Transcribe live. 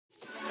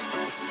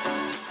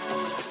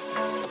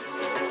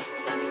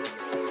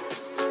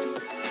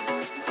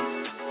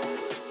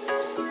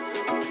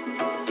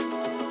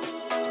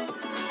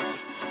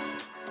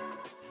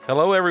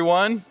Hello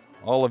everyone,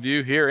 all of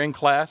you here in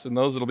class and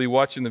those that will be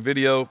watching the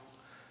video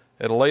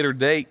at a later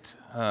date.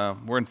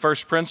 We're in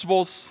First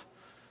Principles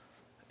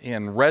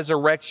in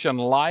Resurrection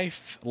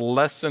Life,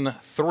 Lesson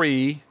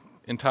 3,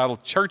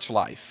 entitled Church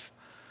Life.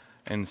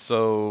 And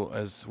so,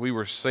 as we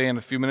were saying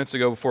a few minutes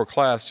ago before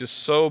class, just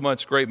so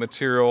much great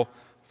material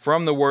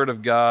from the Word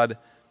of God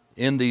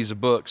in these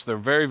books. They're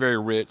very, very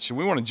rich. And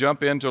we want to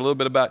jump into a little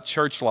bit about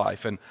church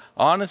life. And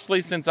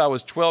honestly, since I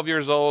was 12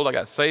 years old, I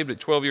got saved at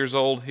 12 years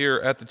old here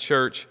at the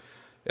church,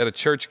 at a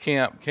church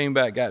camp, came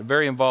back, got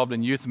very involved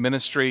in youth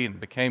ministry and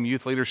became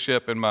youth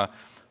leadership in my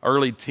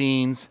early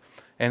teens,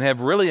 and have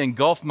really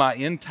engulfed my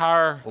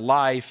entire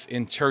life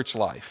in church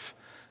life.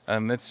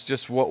 That's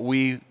just what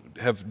we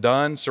have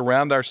done,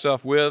 surround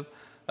ourselves with.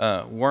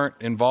 Weren't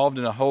involved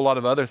in a whole lot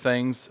of other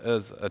things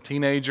as a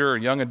teenager or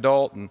young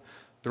adult, and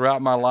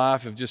throughout my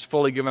life have just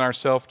fully given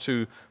ourselves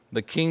to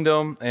the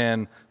kingdom.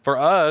 And for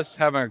us,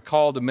 having a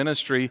call to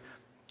ministry,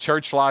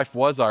 church life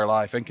was our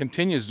life and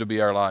continues to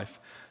be our life.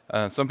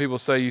 Some people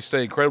say you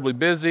stay incredibly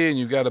busy and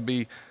you've got to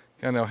be,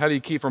 how do you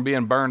keep from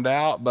being burned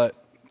out? But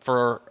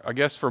I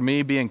guess for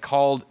me, being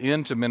called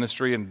into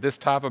ministry and this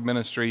type of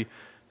ministry,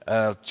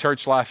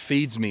 church life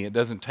feeds me. It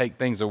doesn't take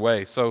things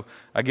away. So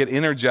I get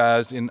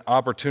energized in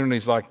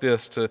opportunities like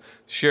this to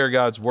share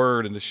God's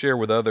word and to share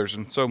with others.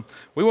 And so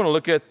we want to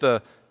look at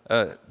the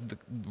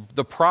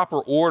proper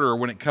order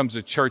when it comes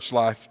to church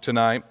life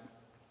tonight.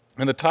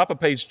 And the top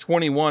of page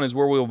 21 is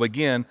where we'll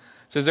begin.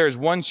 It says, there is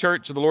one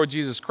church of the Lord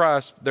Jesus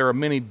Christ. There are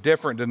many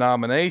different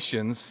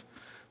denominations,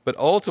 but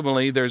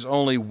ultimately there's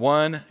only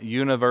one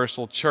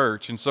universal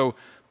church. And so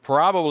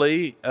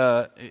probably,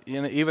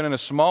 even in a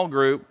small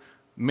group,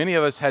 many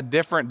of us had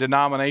different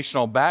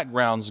denominational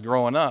backgrounds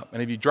growing up.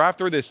 And if you drive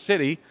through this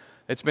city,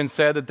 it's been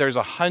said that there's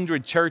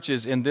 100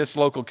 churches in this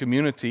local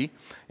community,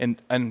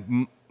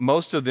 and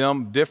most of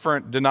them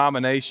different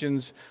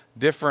denominations,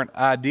 different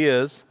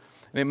ideas.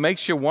 And it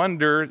makes you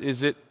wonder,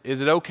 is it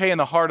okay in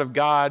the heart of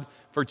God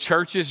for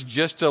churches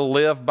just to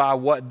live by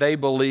what they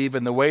believe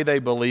and the way they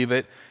believe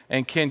it?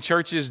 And can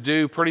churches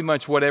do pretty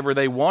much whatever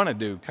they want to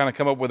do, kind of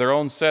come up with their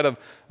own set of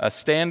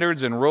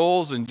standards and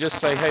rules and just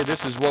say, hey,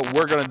 this is what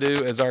we're going to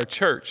do as our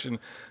church? And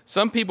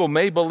some people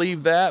may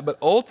believe that, but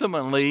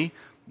ultimately,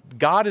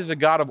 God is a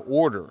God of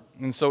order.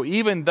 And so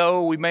even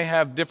though we may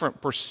have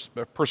different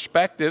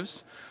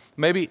perspectives,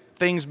 maybe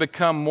things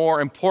become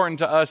more important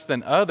to us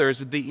than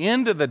others, at the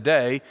end of the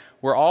day,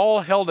 we're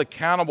all held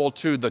accountable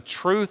to the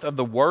truth of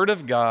the Word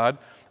of God.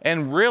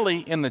 And really,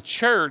 in the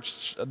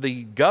church,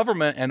 the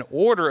government and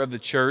order of the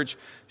church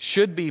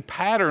should be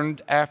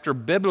patterned after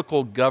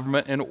biblical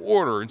government and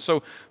order. And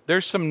so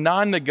there's some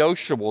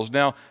non-negotiables.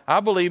 Now,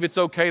 I believe it's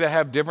okay to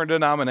have different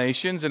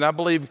denominations, and I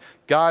believe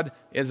God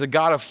is a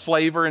God of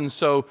flavor, and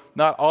so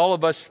not all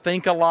of us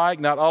think alike,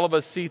 not all of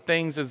us see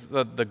things as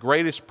the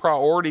greatest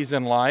priorities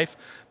in life.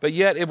 But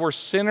yet, if we're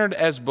centered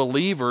as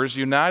believers,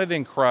 united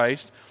in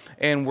Christ,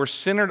 and we're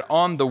centered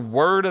on the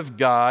Word of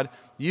God,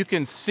 you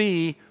can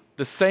see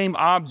the same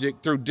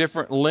object through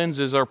different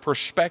lenses or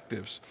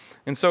perspectives.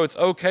 And so it's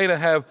okay to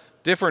have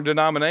different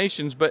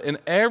denominations, but in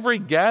every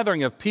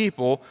gathering of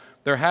people,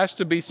 there has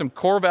to be some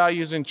core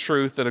values and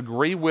truth that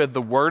agree with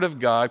the Word of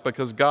God,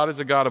 because God is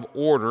a God of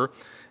order.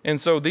 And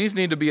so these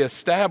need to be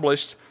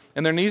established,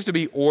 and there needs to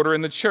be order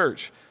in the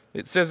church.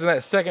 It says in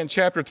that second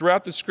chapter,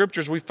 throughout the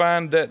Scriptures, we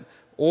find that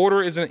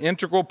order is an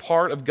integral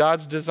part of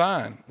God's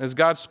design. As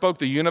God spoke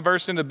the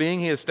universe into being,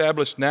 He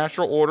established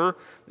natural order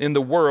in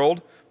the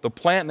world, the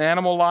plant and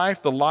animal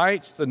life, the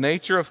lights, the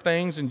nature of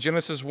things in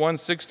Genesis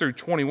 1:6 through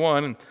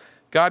 21. And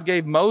God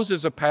gave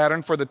Moses a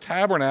pattern for the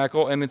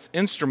tabernacle and its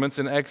instruments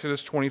in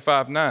Exodus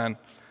 25:9.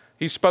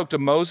 He spoke to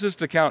Moses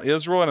to count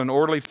Israel in an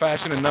orderly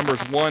fashion in Numbers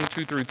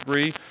 1:2 through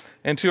 3,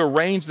 and to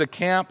arrange the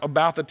camp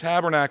about the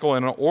tabernacle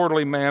in an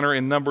orderly manner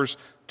in Numbers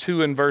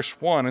 2 and verse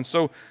 1. And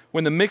so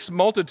when the mixed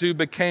multitude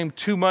became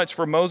too much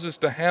for Moses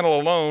to handle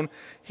alone,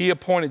 he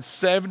appointed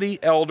 70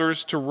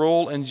 elders to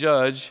rule and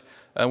judge.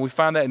 We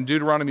find that in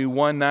Deuteronomy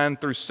 1:9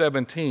 through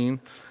 17.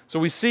 So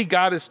we see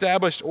God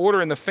established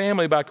order in the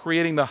family by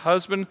creating the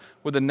husband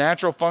with the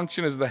natural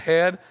function as the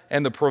head,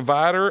 and the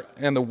provider,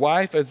 and the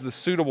wife as the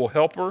suitable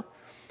helper.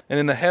 And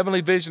in the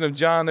heavenly vision of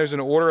John, there's an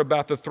order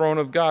about the throne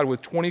of God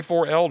with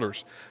 24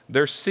 elders,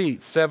 their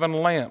seats, 7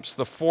 lamps,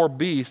 the 4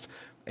 beasts,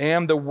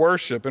 and the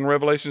worship in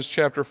Revelation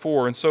chapter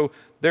 4. And so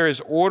there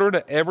is order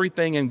to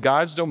everything in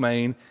God's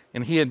domain,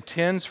 and He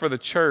intends for the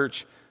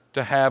church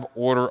to have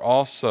order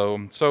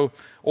also. So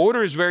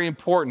order is very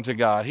important to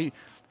God.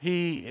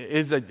 He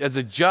is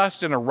a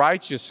just and a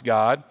righteous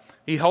God.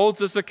 He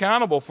holds us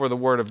accountable for the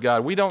Word of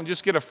God. We don't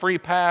just get a free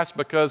pass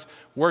because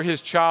we're His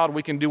child.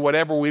 We can do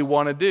whatever we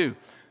want to do.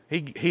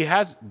 He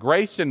has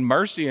grace and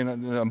mercy and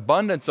an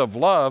abundance of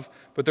love,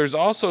 but there's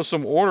also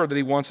some order that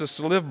He wants us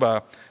to live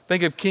by.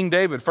 Think of King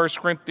David, 1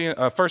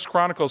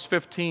 Chronicles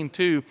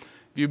 15:2. If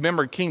you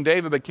remember, King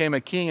David became a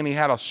king, and he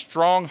had a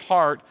strong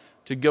heart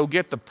to go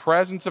get the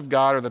presence of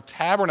God, or the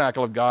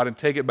tabernacle of God, and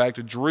take it back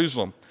to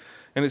Jerusalem.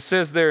 And it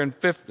says there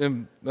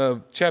in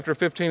chapter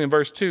 15 and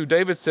verse 2,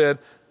 David said,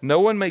 no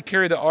one may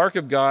carry the ark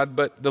of God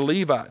but the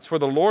Levites, for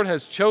the Lord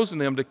has chosen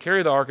them to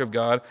carry the ark of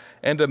God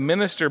and to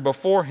minister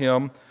before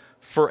him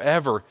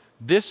forever.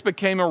 This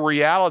became a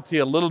reality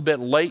a little bit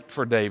late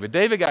for David.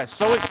 David got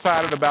so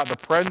excited about the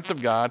presence of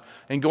God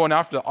and going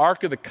after the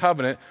Ark of the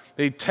Covenant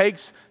that he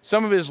takes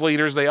some of his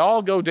leaders. They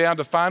all go down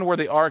to find where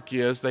the Ark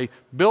is. They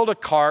build a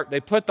cart. They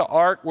put the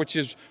Ark, which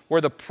is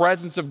where the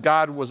presence of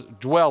God was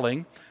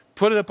dwelling,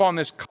 put it up on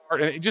this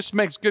cart, and it just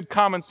makes good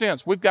common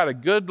sense. We've got a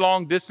good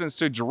long distance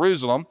to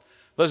Jerusalem.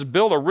 Let's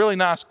build a really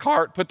nice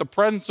cart, put the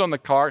presents on the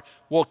cart.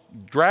 We'll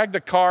drag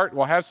the cart.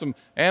 We'll have some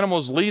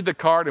animals lead the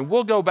cart, and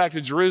we'll go back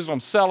to Jerusalem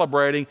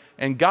celebrating,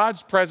 and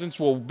God's presence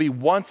will be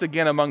once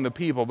again among the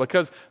people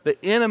because the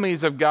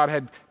enemies of God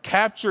had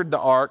captured the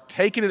ark,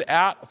 taken it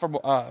out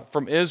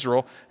from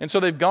Israel, and so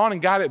they've gone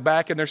and got it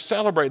back, and they're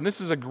celebrating. This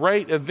is a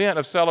great event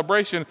of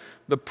celebration.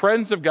 The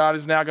presence of God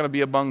is now going to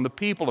be among the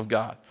people of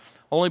God.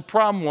 Only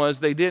problem was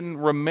they didn't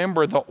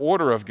remember the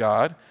order of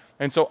God.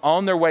 And so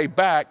on their way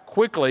back,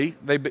 quickly,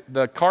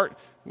 the cart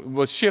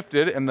was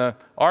shifted and the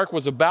ark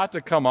was about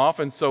to come off.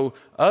 And so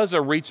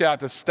Uzzah reached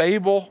out to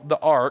stable the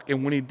ark.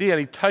 And when he did,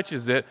 he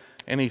touches it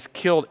and he's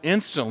killed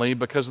instantly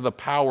because of the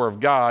power of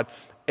God.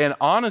 And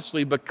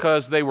honestly,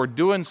 because they were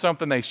doing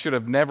something they should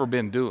have never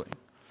been doing.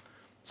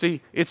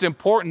 See, it's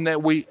important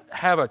that we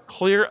have a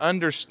clear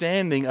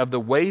understanding of the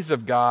ways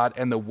of God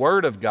and the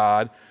Word of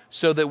God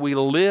so that we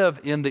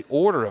live in the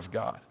order of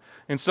God.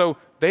 And so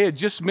they had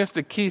just missed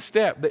a key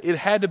step. It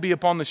had to be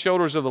upon the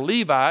shoulders of the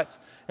Levites,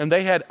 and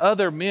they had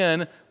other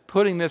men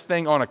putting this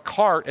thing on a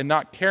cart and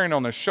not carrying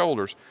on their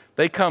shoulders.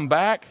 They come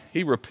back,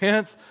 he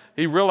repents,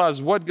 he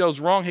realizes what goes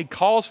wrong. He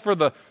calls for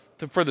the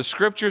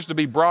scriptures to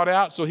be brought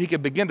out so he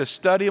could begin to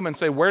study them and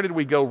say, where did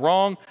we go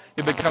wrong?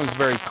 It becomes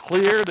very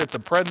clear that the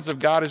presence of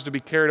God is to be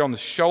carried on the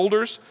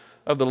shoulders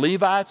of the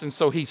Levites. And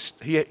so he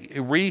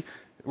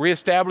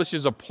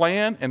reestablishes a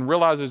plan and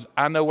realizes,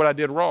 I know what I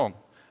did wrong.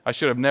 I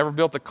should have never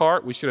built the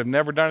cart. We should have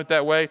never done it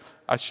that way.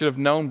 I should have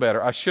known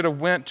better. I should have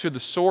went to the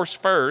source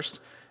first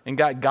and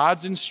got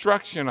God's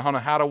instruction on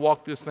how to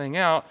walk this thing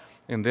out,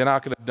 and then I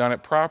could have done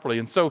it properly.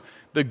 And so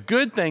the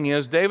good thing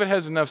is David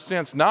has enough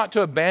sense not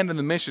to abandon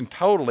the mission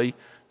totally,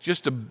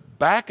 just to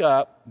back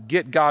up,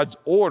 get God's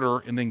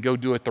order, and then go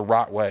do it the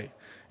right way.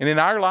 And in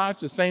our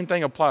lives, the same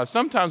thing applies.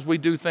 Sometimes we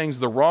do things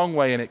the wrong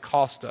way and it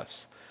costs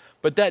us.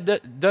 But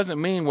that doesn't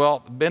mean,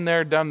 well, been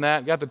there, done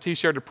that, got the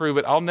t-shirt to prove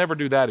it, I'll never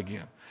do that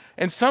again.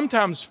 And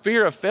sometimes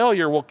fear of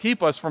failure will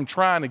keep us from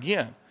trying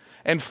again.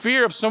 And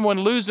fear of someone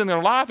losing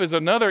their life is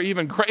another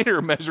even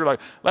greater measure.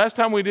 Like, last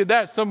time we did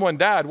that, someone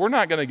died. We're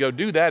not going to go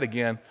do that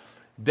again.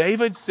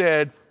 David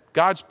said,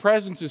 God's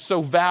presence is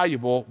so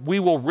valuable, we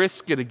will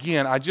risk it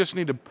again. I just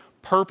need to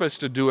purpose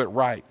to do it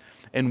right.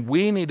 And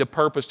we need to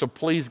purpose to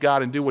please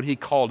God and do what he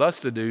called us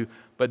to do,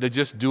 but to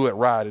just do it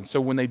right. And so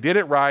when they did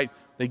it right,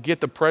 they get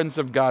the presence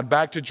of God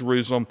back to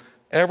Jerusalem.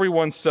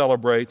 Everyone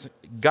celebrates.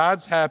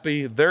 God's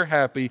happy. They're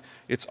happy.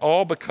 It's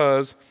all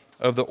because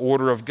of the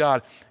order of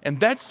God. And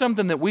that's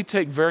something that we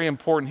take very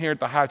important here at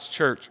the Heights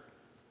Church.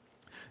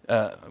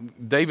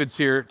 David's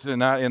here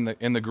tonight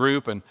in the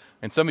group, and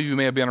some of you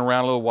may have been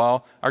around a little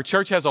while. Our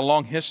church has a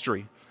long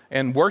history,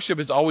 and worship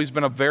has always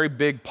been a very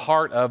big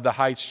part of the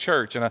Heights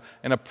Church and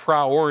a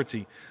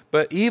priority.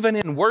 But even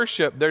in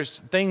worship, there's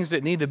things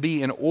that need to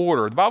be in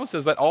order. The Bible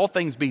says, let all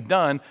things be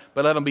done,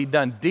 but let them be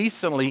done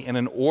decently and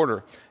in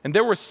order. And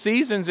there were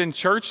seasons in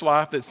church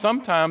life that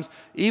sometimes,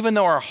 even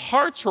though our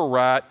hearts were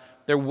right,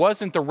 there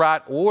wasn't the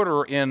right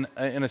order in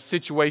a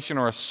situation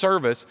or a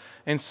service,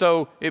 and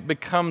so it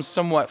becomes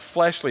somewhat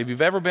fleshly. If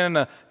you've ever been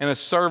in a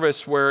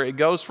service where it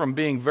goes from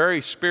being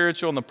very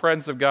spiritual in the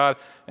presence of God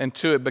and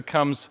to it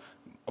becomes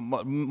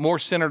more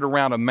centered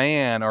around a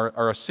man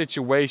or a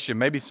situation.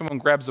 Maybe someone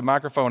grabs the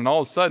microphone and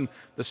all of a sudden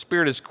the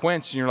spirit is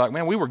quenched and you're like,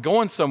 man, we were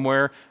going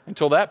somewhere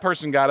until that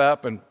person got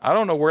up, and I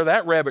don't know where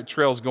that rabbit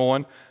trail's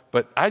going,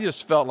 but I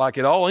just felt like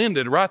it all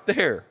ended right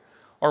there.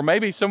 Or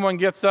maybe someone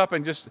gets up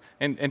and just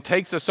and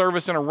takes the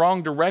service in a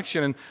wrong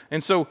direction.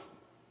 And so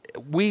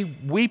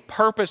we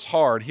purpose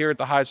hard here at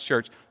the Heights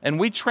Church, and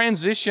we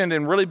transitioned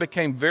and really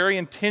became very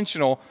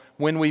intentional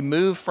when we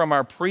moved from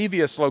our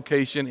previous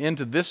location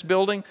into this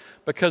building,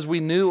 because we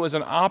knew it was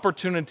an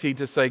opportunity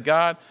to say,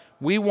 God,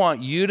 we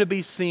want you to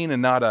be seen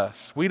and not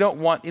us. We don't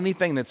want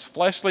anything that's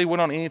fleshly. We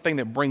don't want anything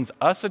that brings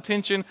us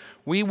attention.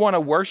 We want to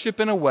worship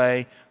in a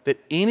way that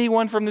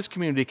anyone from this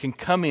community can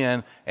come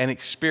in and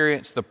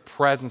experience the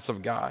presence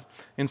of God.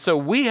 And so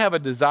we have a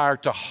desire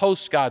to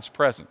host God's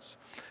presence.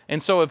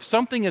 And so if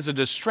something is a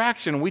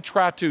distraction, we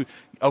try to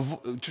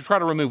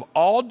remove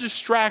all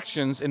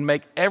distractions and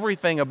make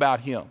everything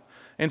about Him.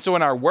 And so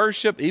in our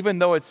worship, even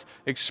though it's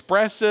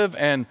expressive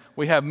and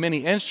we have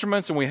many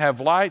instruments and we have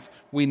lights,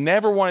 we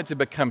never want it to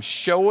become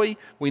showy.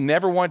 We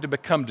never want it to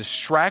become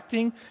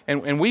distracting.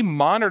 And we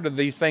monitor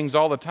these things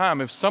all the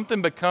time. If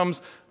something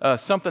becomes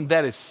something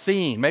that is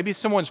seen, maybe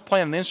someone's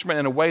playing an instrument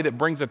in a way that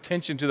brings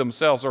attention to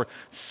themselves, or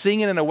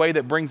singing in a way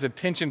that brings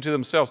attention to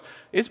themselves.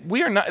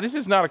 This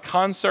is not a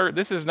concert.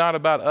 This is not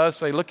about us.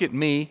 Say, look at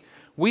me.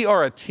 We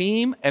are a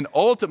team, and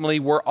ultimately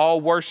we're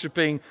all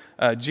worshiping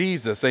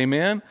Jesus,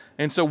 amen?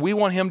 And so we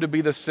want him to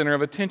be the center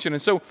of attention.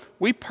 And so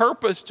we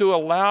purpose to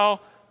allow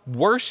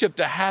worship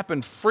to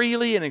happen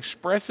freely and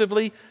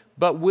expressively,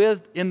 but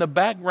with, in the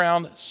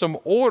background, some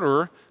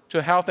order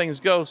to how things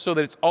go so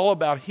that it's all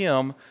about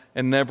him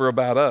and never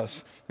about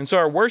us. And so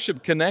our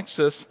worship connects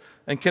us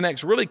and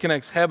really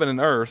connects heaven and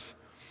earth.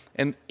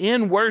 And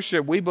in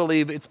worship, we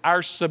believe it's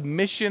our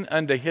submission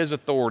unto his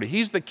authority.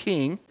 He's the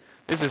king.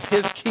 This is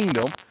his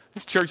kingdom.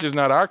 This church is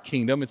not our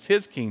kingdom. It's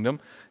his kingdom.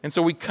 And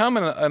so we come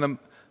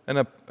in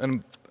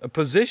a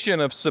position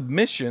of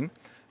submission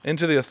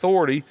into the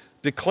authority,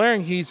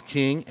 declaring he's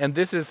king, and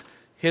this is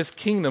his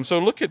kingdom. So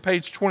look at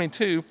page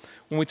 22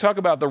 when we talk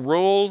about the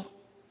rule,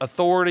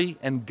 authority,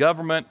 and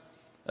government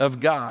of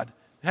God.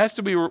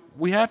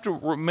 We have to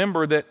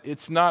remember that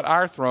it's not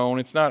our throne,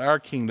 it's not our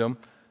kingdom.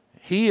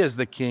 He is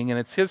the king, and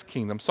it's his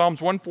kingdom.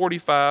 Psalms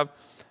 145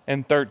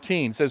 and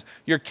 13 says,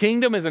 your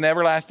kingdom is an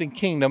everlasting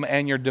kingdom,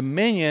 and your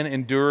dominion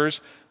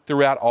endures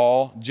throughout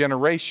all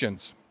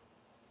generations.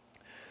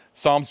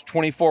 Psalms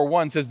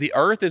 24:1 says, the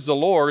earth is the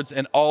Lord's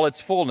and all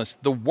its fullness,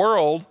 the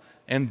world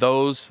and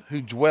those who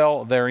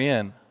dwell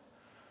therein.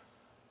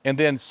 And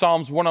then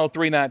Psalms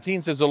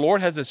 103:19 says, the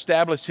Lord has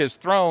established his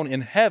throne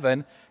in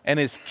heaven, and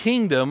his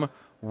kingdom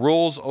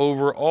rules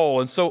over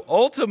all. And so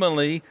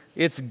ultimately,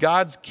 it's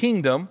God's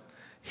kingdom.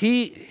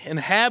 He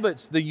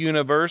inhabits the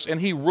universe,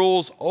 and he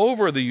rules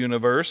over the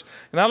universe.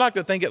 And I like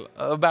to think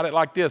about it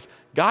like this.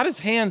 God is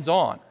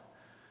hands-on.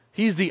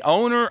 He's the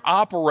owner,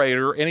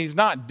 operator, and he's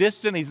not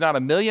distant. He's not a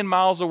million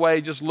miles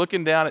away just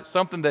looking down at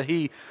something that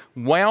he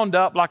wound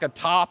up like a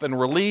top and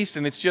released,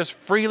 and it's just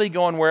freely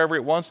going wherever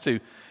it wants to.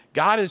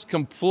 God is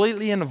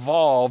completely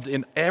involved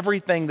in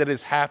everything that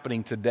is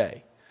happening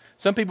today.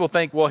 Some people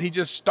think, well, he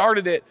just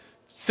started it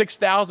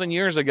 6,000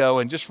 years ago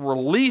and just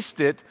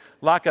released it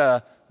like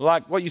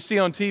what you see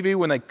on TV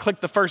when they click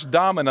the first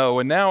domino,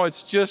 and now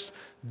it's just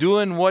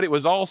doing what it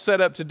was all set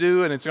up to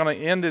do, and it's going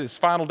to end at its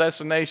final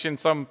destination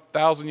some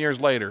 1,000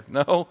 years later.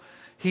 No,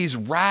 he's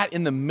right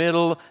in the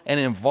middle and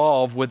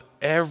involved with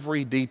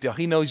every detail.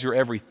 He knows your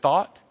every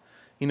thought.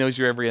 He knows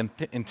your every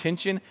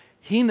intention.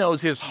 He knows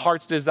his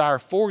heart's desire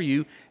for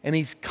you, and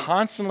he's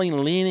constantly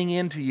leaning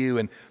into you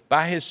and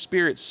by his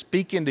Spirit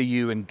speaking to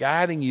you and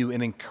guiding you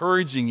and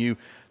encouraging you.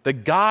 The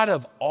God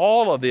of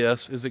all of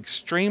this is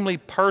extremely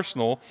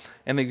personal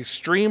and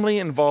extremely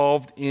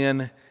involved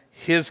in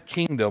his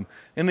kingdom.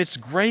 And it's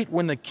great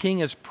when the king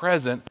is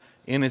present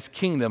in his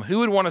kingdom. Who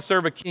would want to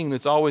serve a king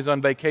that's always on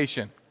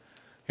vacation?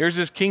 Here's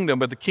his kingdom,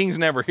 but the king's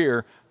never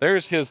here.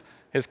 There's his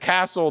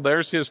castle,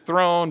 there's his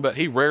throne, but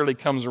he rarely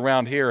comes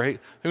around here.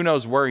 Who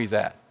knows where he's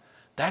at?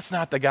 That's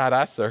not the God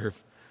I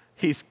serve.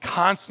 He's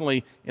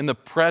constantly in the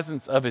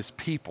presence of his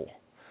people,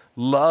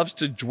 loves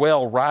to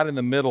dwell right in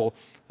the middle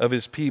of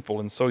his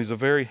people. And so he's a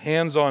very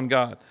hands-on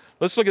God.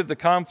 Let's look at the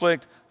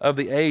conflict of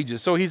the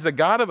ages. So he's the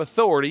God of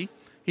authority.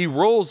 He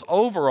rules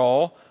over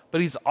all,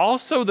 but he's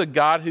also the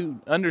God who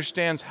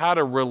understands how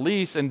to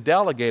release and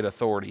delegate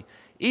authority.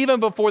 Even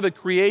before the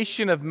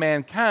creation of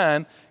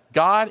mankind,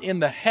 God in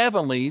the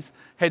heavenlies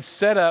had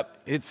set up,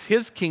 it's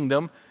his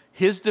kingdom,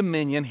 his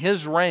dominion,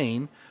 his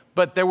reign,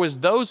 but there was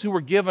those who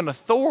were given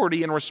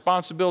authority and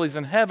responsibilities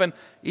in heaven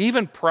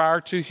even prior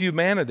to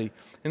humanity.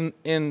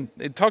 And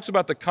it talks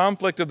about the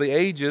conflict of the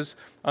ages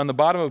on the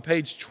bottom of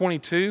page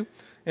 22.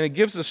 And it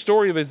gives the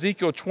story of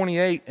Ezekiel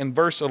 28 and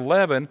verse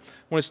 11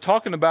 when it's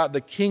talking about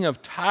the king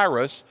of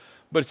Tyrus,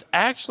 but it's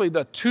actually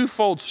the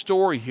twofold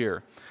story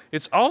here.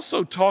 It's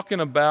also talking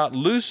about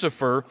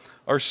Lucifer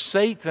or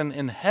Satan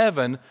in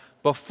heaven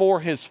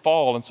before his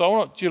fall. And so I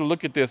want you to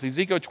look at this,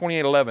 Ezekiel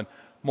 28:11.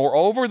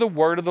 Moreover, the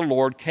word of the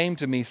Lord came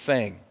to me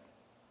saying,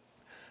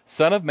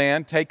 Son of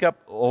man, take up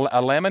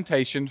a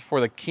lamentation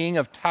for the king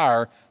of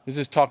Tyre. This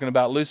is talking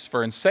about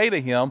Lucifer, and say to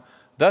him,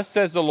 Thus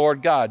says the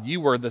Lord God, you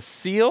were the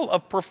seal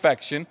of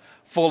perfection,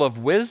 full of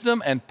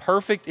wisdom and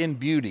perfect in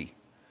beauty.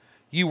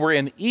 You were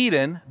in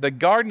Eden, the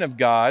garden of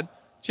God.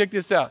 Check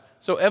this out.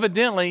 So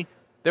evidently,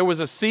 there was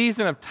a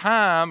season of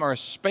time or a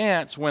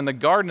span when the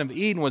Garden of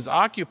Eden was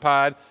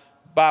occupied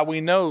by,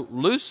 we know,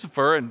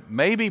 Lucifer and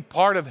maybe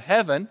part of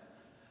heaven,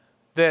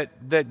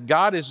 that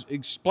God is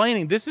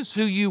explaining, this is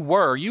who you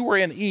were. You were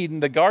in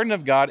Eden, the garden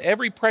of God.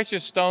 Every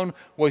precious stone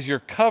was your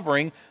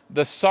covering,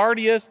 the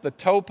sardius, the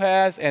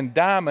topaz, and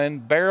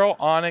diamond, beryl,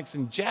 onyx,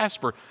 and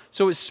jasper.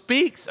 So it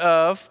speaks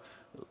of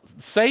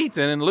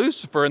Satan and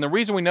Lucifer, and the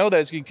reason we know that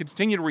is you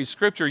continue to read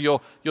Scripture,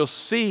 you'll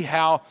see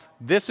how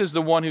this is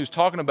the one who's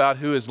talking about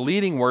who is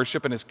leading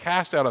worship and is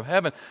cast out of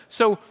heaven.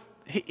 So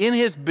in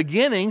his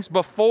beginnings,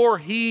 before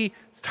he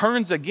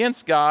turns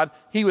against God,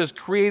 he was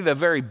created a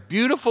very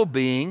beautiful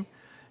being.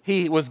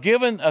 He was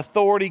given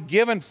authority,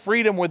 given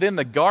freedom within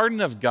the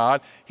garden of God.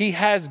 He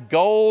has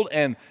gold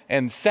and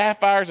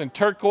sapphires and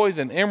turquoise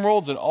and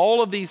emeralds and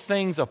all of these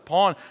things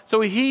upon. So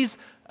he's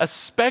a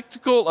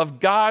spectacle of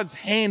God's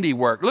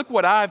handiwork. Look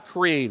what I've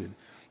created.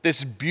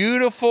 This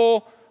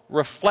beautiful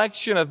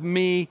reflection of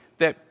me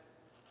that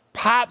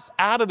pipes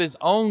out of his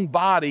own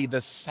body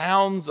the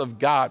sounds of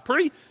God.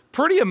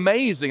 Pretty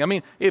amazing. I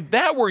mean, if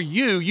that were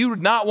you, you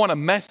would not want to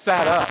mess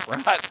that up,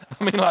 right?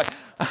 I mean, like,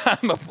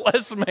 I'm a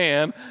blessed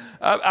man.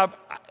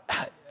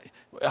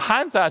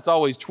 Hindsight's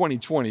always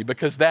 20/20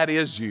 because that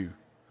is you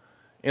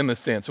in the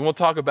sense. And we'll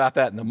talk about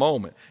that in a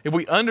moment. If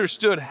we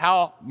understood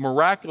how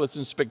miraculous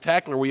and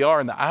spectacular we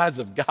are in the eyes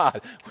of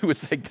God, we would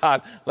say,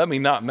 God, let me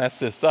not mess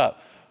this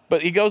up.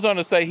 But he goes on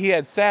to say, he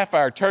had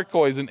sapphire,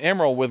 turquoise, and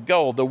emerald with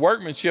gold. The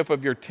workmanship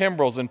of your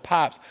timbrels and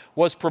pipes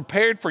was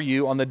prepared for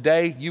you on the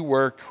day you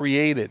were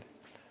created.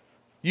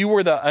 You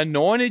were the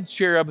anointed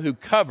cherub who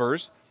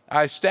covers.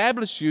 I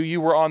established you.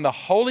 You were on the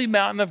holy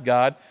mountain of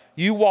God.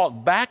 You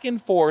walked back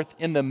and forth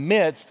in the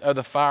midst of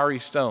the fiery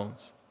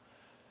stones.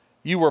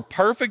 You were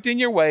perfect in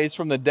your ways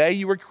from the day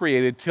you were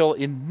created till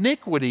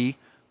iniquity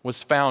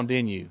was found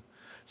in you.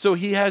 So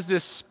he has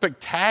this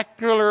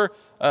spectacular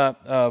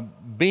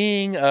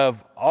being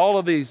of all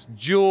of these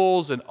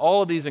jewels and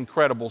all of these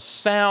incredible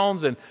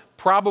sounds and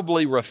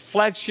probably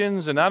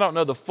reflections, and I don't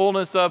know the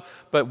fullness of,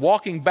 but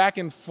walking back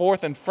and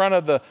forth in front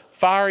of the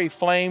fiery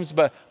flames.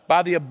 But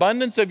by the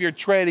abundance of your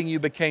trading, you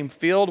became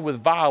filled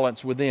with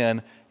violence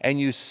within, and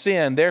you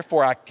sinned.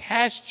 Therefore, I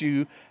cast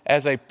you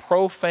as a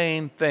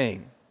profane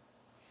thing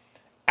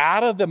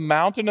out of the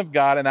mountain of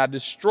God, and I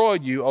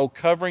destroyed you, O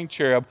covering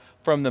cherub,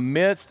 from the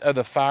midst of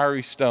the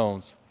fiery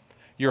stones.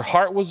 Your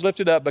heart was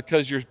lifted up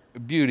because of your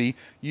beauty.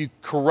 You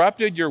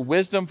corrupted your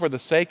wisdom for the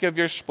sake of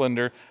your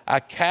splendor. I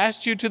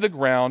cast you to the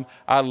ground.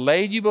 I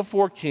laid you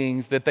before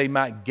kings that they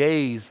might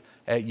gaze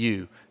at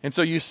you. And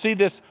so you see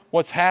this,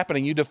 what's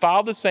happening. You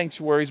defiled the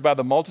sanctuaries by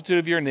the multitude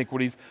of your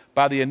iniquities,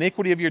 by the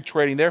iniquity of your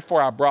trading.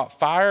 Therefore, I brought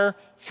fire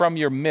from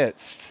your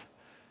midst.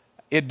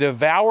 It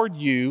devoured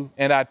you,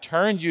 and I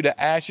turned you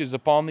to ashes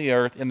upon the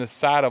earth in the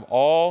sight of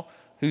all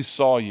who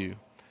saw you.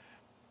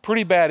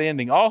 Pretty bad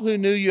ending. All who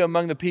knew you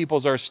among the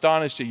peoples are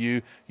astonished at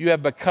you. You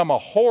have become a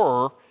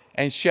horror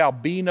and shall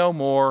be no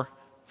more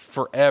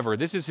forever.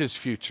 This is his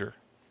future.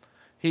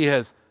 He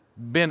has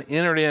been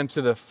entered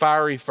into the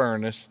fiery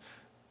furnace,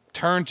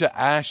 turned to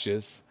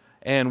ashes,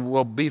 and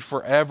will be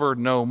forever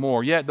no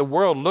more. Yet the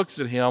world looks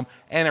at him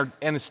and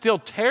is still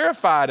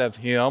terrified of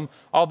him,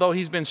 although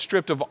he's been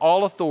stripped of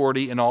all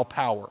authority and all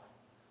power.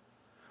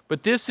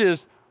 But this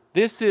is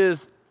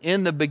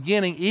in the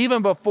beginning,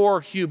 even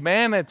before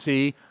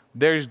humanity.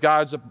 There's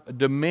God's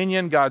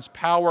dominion, God's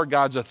power,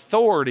 God's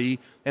authority,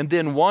 and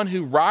then one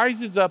who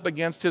rises up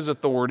against his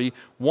authority,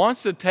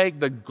 wants to take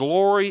the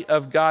glory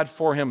of God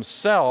for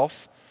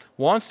himself,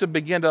 wants to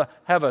begin to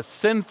have a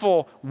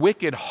sinful,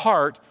 wicked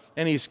heart,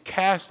 and he's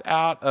cast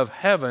out of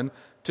heaven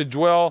to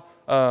dwell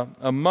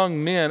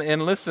among men.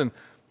 And listen,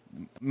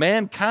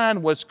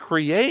 mankind was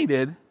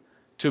created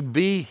to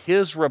be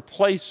his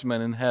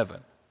replacement in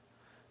heaven.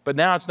 But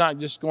now it's not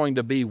just going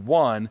to be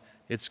one,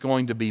 it's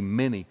going to be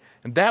many.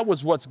 And that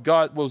was what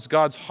was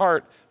God's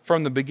heart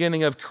from the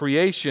beginning of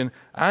creation.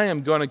 I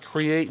am going to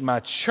create my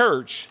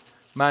church,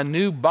 my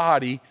new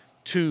body,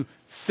 to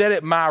sit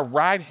at my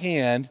right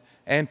hand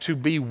and to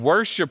be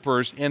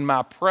worshipers in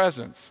my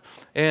presence.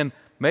 And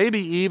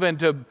maybe even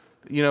to,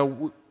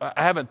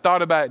 I haven't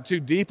thought about it too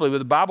deeply, but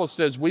the Bible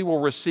says we will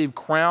receive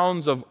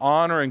crowns of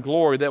honor and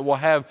glory that will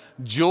have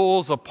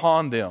jewels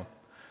upon them.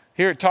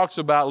 Here it talks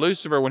about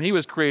Lucifer, when he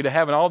was created,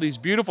 having all these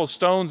beautiful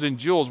stones and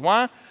jewels.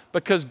 Why?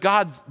 Because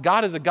God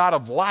is a God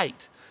of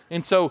light.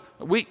 And so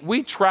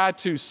we try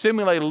to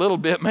simulate a little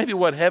bit maybe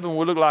what heaven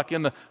would look like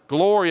in the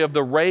glory of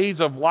the rays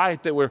of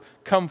light that would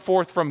come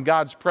forth from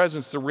God's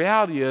presence. The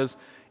reality is,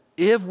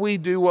 if we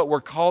do what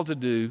we're called to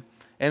do,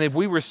 and if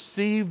we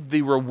receive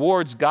the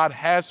rewards God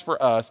has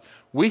for us,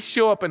 we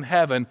show up in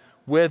heaven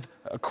with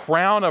a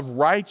crown of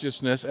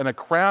righteousness and a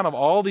crown of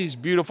all these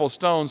beautiful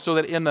stones, so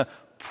that in the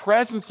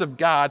presence of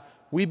God,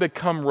 we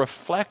become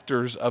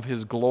reflectors of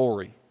his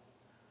glory.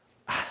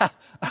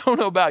 I don't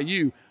know about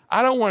you.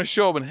 I don't want to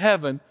show up in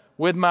heaven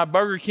with my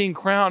Burger King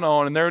crown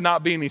on and there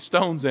not be any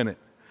stones in it.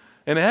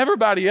 And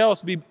everybody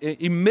else be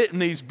emitting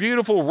these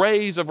beautiful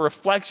rays of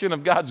reflection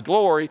of God's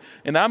glory,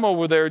 and I'm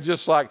over there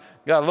just like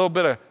got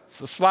a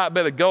slight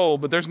bit of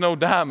gold, but there's no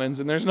diamonds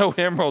and there's no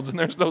emeralds and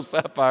there's no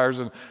sapphires.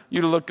 And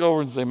you look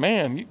over and say,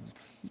 man, you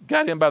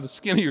got him by the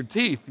skin of your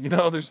teeth.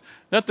 There's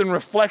nothing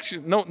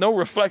no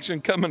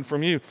reflection coming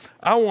from you.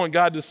 I want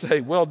God to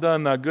say, well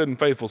done, thou good and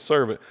faithful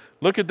servant.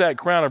 Look at that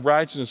crown of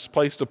righteousness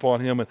placed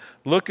upon him, and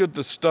look at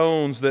the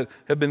stones that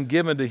have been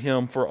given to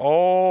him for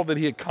all that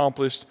he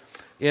accomplished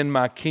in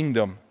my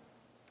kingdom.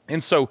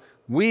 And so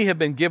we have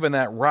been given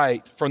that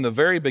right from the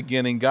very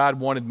beginning. God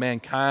wanted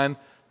mankind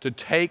to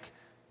take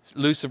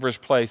Lucifer's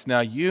place. Now,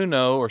 you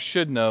know or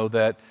should know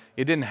that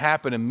it didn't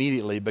happen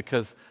immediately,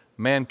 because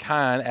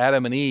mankind,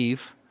 Adam and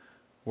Eve,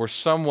 were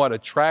somewhat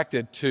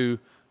attracted to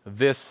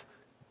this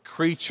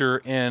creature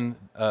in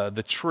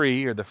the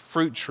tree, or the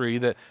fruit tree,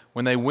 that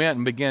when they went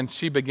and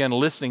she began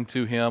listening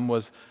to him,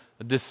 was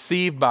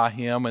deceived by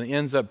him, and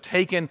ends up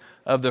taking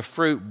of the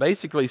fruit,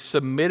 basically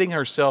submitting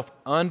herself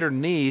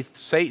underneath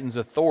Satan's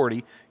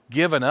authority,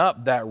 giving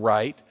up that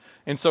right.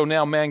 And so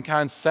now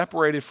mankind's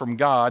separated from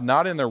God,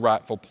 not in their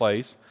rightful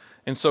place.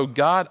 And so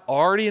God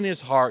already in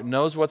his heart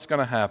knows what's going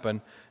to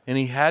happen, and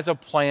he has a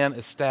plan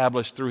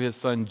established through his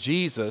son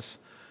Jesus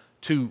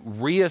to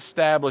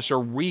reestablish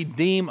or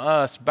redeem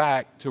us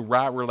back to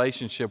right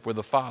relationship with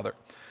the Father.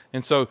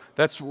 And so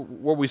that's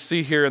what we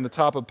see here in the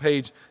top of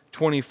page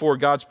 24.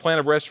 God's plan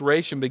of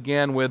restoration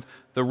began with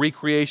the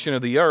recreation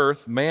of the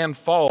earth. Man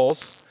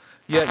falls,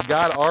 yet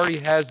God already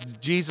has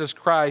Jesus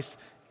Christ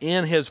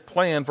in his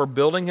plan for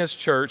building his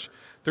church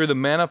through the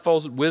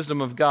manifold wisdom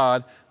of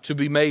God to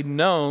be made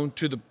known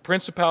to the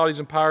principalities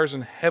and powers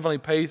in heavenly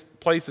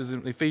places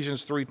in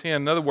Ephesians 3:10.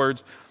 In other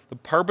words, the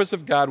purpose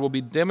of God will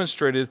be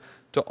demonstrated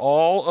to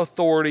all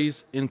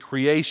authorities in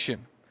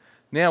creation.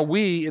 Now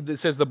it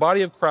says the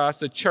body of Christ,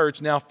 the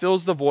church, now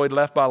fills the void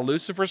left by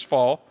Lucifer's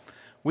fall.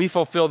 We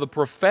fulfill the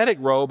prophetic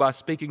role by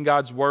speaking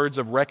God's words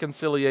of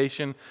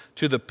reconciliation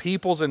to the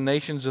peoples and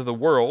nations of the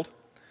world.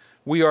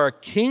 We are a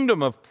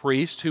kingdom of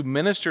priests who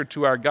minister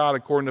to our God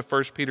according to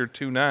 1 Peter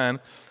 2:9.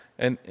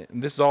 And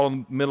this is all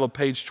in the middle of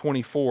page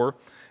 24.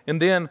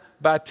 And then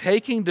by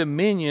taking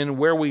dominion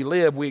where we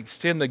live, we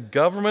extend the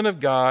government of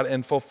God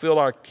and fulfill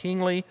our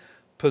kingly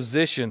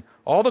position.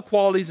 All the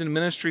qualities and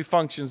ministry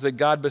functions that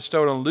God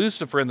bestowed on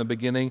Lucifer in the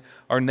beginning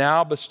are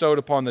now bestowed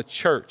upon the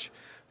church.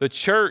 The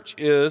church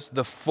is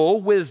the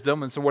full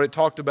wisdom, and so what it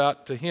talked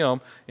about to him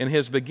in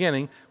his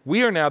beginning,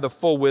 we are now the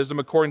full wisdom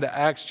according to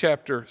Acts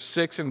chapter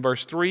 6 and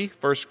verse 3,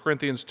 1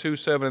 Corinthians 2,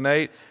 7 and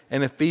 8,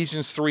 and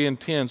Ephesians 3 and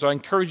 10. So I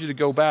encourage you to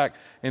go back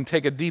and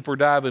take a deeper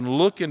dive and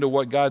look into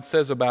what God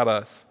says about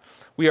us.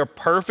 We are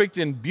perfect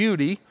in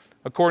beauty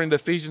according to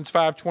Ephesians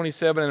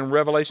 5:27 and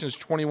Revelations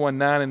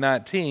 21:9 and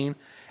 19,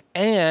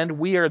 and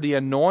we are the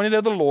anointed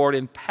of the Lord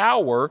in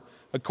power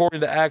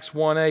according to Acts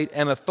 1:8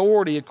 and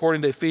authority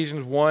according to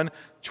Ephesians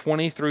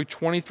 1:20 through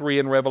 23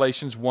 and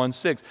Revelations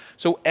 1:6.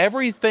 So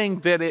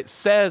everything that it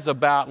says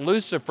about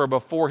Lucifer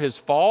before his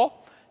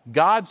fall,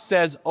 God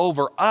says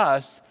over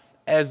us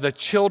as the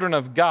children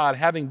of God,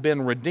 having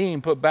been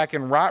redeemed, put back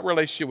in right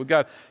relationship with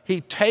God.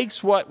 He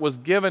takes what was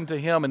given to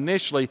him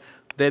initially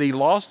that he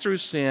lost through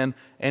sin,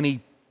 and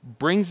he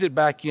brings it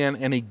back in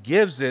and he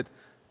gives it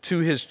to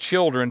his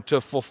children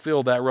to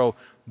fulfill that role.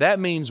 That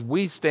means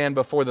we stand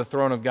before the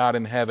throne of God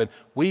in heaven.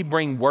 We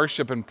bring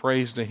worship and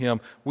praise to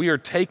him. We are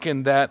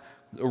taking that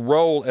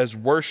role as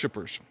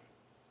worshipers.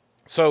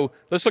 So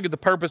let's look at the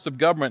purpose of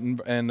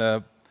government and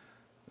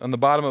on the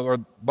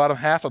bottom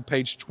half of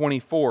page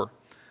 24.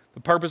 The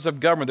purpose of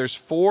government, there's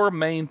four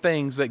main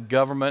things that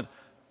government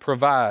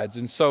provides.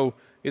 And so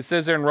it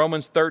says there in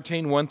Romans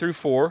 13:1 through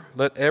 4,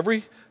 let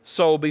every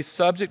soul be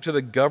subject to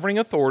the governing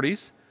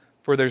authorities,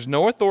 for there's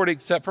no authority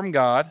except from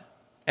God,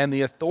 and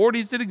the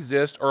authorities that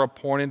exist are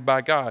appointed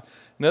by God.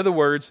 In other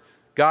words,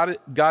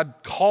 God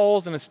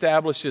calls and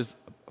establishes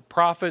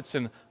prophets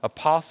and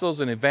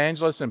apostles and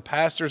evangelists and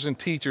pastors and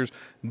teachers.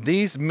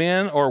 These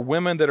men or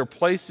women that are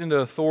placed into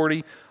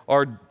authority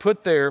are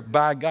put there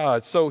by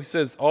God. So he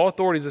says, all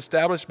authority is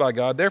established by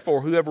God.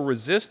 Therefore, whoever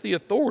resists the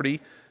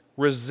authority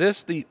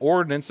resists the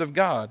ordinance of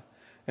God.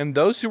 And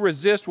those who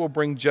resist will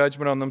bring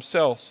judgment on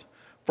themselves.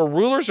 For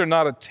rulers are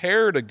not a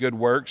terror to good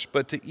works,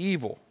 but to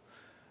evil.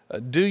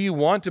 Do you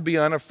want to be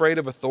unafraid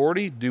of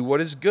authority? Do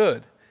what is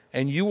good,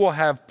 and you will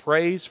have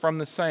praise from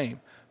the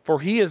same. For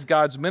he is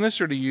God's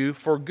minister to you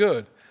for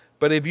good.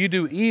 But if you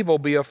do evil,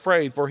 be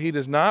afraid, for he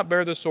does not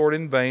bear the sword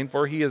in vain,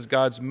 for he is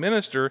God's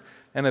minister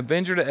and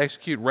avenger to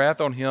execute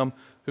wrath on him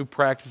who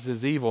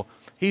practices evil.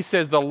 He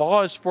says the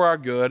law is for our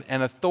good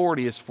and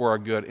authority is for our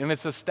good, and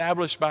it's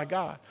established by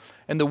God.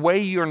 And the way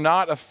you're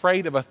not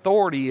afraid of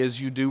authority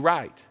is you do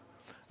right.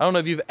 I don't know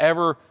if you've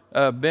ever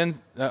been,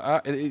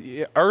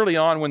 early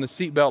on when the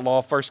seatbelt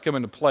law first came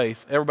into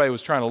place, everybody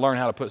was trying to learn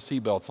how to put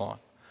seatbelts on.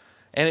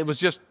 And it was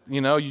just,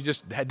 you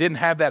just didn't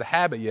have that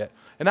habit yet.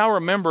 And I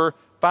remember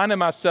finding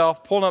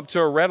myself pulling up to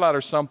a red light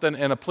or something,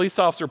 and a police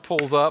officer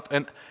pulls up,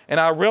 and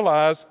I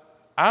realize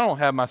I don't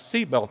have my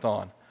seatbelt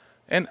on.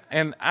 And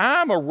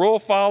I'm a rule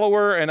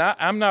follower, and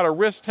I'm not a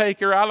risk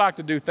taker. I like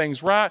to do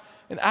things right.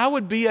 And I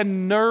would be a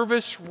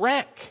nervous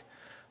wreck.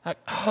 Like,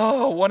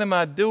 oh, what am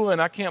I doing?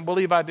 I can't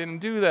believe I didn't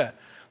do that.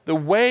 The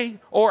way,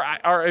 or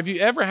have you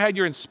ever had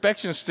your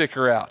inspection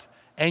sticker out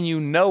and you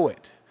know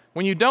it?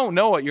 When you don't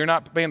know it, you're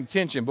not paying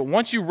attention. But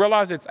once you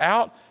realize it's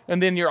out,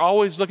 and then you're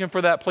always looking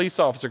for that police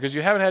officer because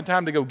you haven't had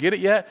time to go get it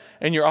yet,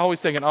 and you're always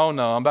thinking, oh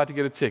no, I'm about to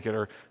get a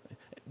ticket.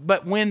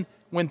 But when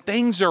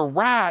things are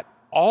right,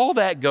 all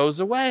that goes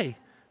away.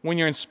 When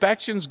your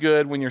inspection's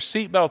good, when your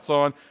seatbelt's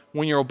on,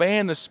 when you're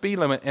obeying the speed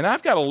limit. And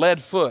I've got a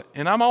lead foot,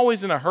 and I'm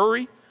always in a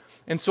hurry.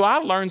 And so I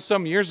learned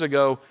some years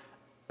ago,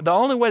 the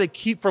only way to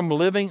keep from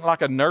living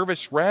like a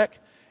nervous wreck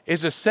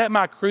is to set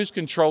my cruise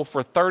control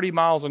for 30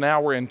 miles an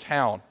hour in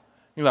town.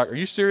 You're like, are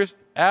you serious?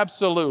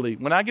 Absolutely.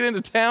 When I get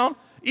into town,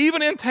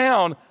 even in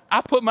town,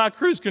 I put my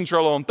cruise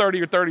control on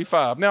 30 or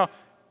 35. Now,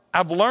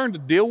 I've learned to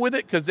deal with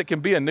it because it can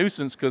be a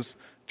nuisance because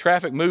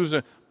traffic moves.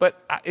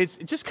 But it's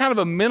just kind of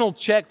a mental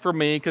check for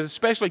me because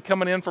especially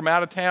coming in from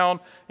out of town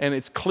and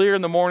it's clear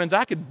in the mornings,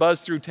 I could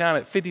buzz through town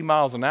at 50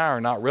 miles an hour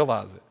and not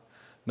realize it.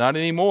 Not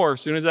anymore.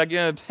 As soon as I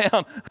get into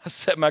town, I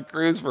set my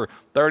cruise for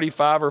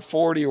 35 or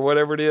 40 or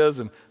whatever it is.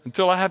 And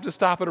until I have to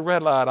stop at a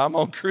red light, I'm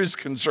on cruise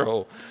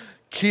control,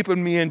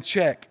 keeping me in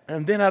check.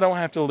 And then I don't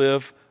have to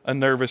live a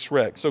nervous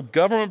wreck. So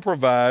government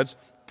provides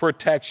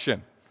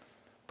protection.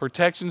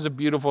 Protection is a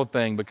beautiful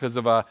thing, because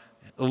if I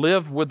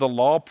live with the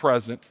law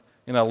present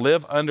and I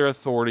live under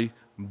authority,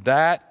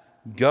 that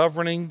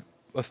governing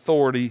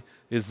authority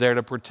is there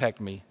to protect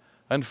me.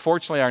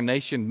 Unfortunately, our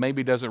nation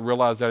maybe doesn't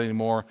realize that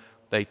anymore.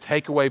 They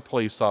take away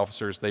police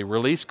officers, they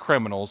release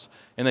criminals,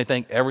 and they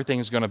think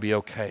everything's going to be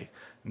okay.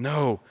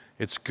 No,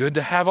 it's good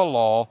to have a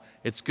law.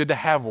 It's good to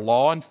have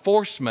law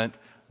enforcement.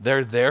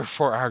 They're there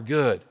for our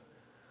good.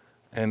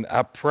 And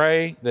I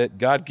pray that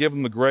God give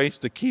them the grace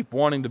to keep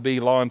wanting to be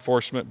law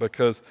enforcement,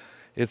 because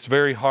it's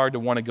very hard to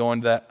want to go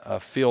into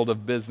that field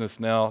of business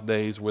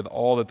nowadays with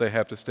all that they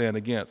have to stand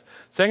against.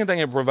 Second thing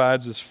it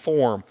provides is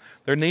form.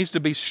 There needs to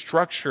be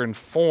structure and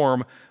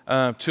form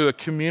to a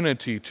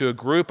community, to a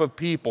group of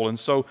people. And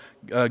so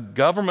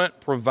government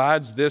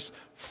provides this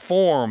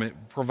form. It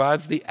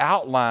provides the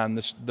outline,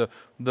 the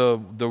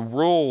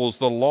rules,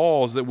 the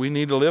laws that we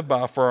need to live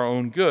by for our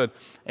own good.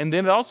 And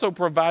then it also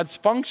provides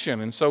function.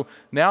 And so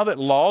now that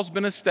law's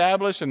been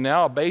established and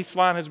now a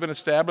baseline has been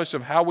established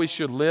of how we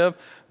should live,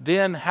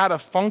 then how to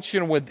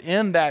function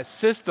within that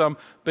system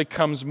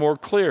becomes more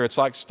clear. It's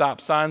like stop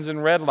signs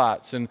and red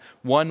lights and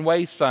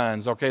one-way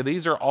signs. Okay,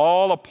 these are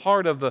all a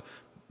part of the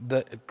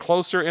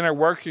closer inner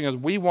working. As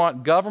we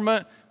want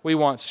government, we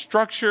want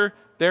structure.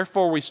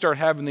 Therefore, we start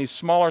having these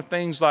smaller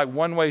things like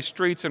one-way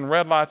streets and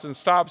red lights and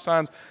stop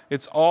signs.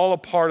 It's all a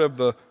part of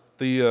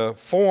the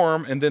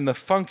form and then the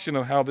function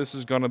of how this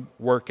is going to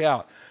work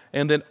out.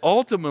 And then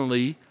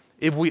ultimately,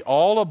 if we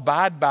all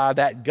abide by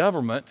that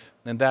government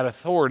and that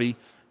authority,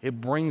 it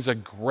brings a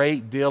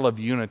great deal of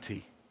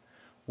unity.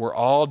 We're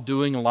all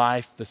doing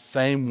life the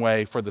same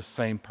way for the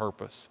same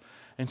purpose.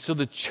 And so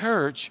the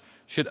church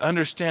should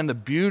understand the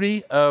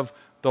beauty of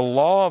the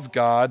law of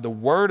God, the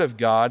Word of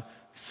God,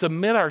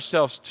 submit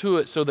ourselves to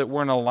it so that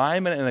we're in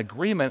alignment and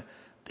agreement.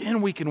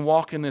 Then we can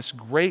walk in this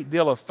great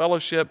deal of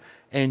fellowship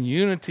and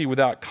unity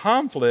without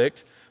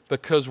conflict,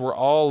 because we're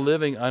all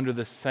living under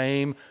the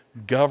same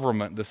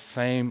government, the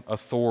same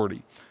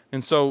authority.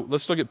 And so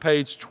let's look at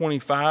page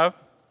 25.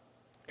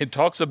 It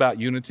talks about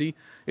unity.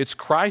 It's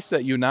Christ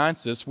that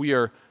unites us. We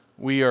are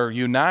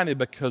united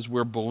because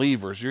we're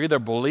believers. You're either a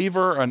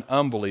believer or an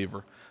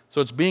unbeliever. So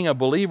it's being a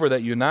believer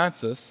that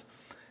unites us.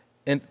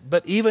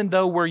 But even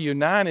though we're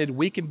united,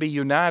 we can be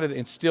united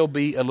and still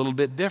be a little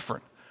bit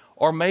different,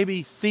 or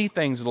maybe see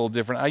things a little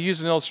different. I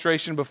used an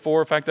illustration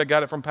before. In fact, I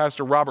got it from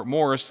Pastor Robert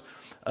Morris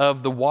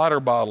of the water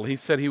bottle. He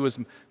said he was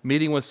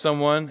meeting with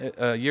someone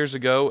years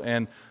ago,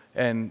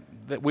 and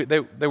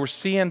they were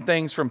seeing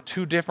things from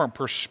two different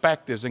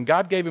perspectives. And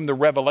God gave him the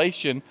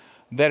revelation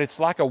that it's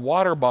like a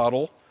water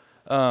bottle.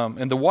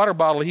 And the water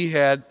bottle he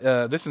had,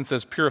 this one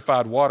says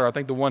purified water. I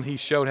think the one he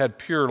showed had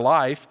pure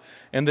life.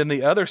 And then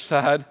the other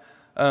side,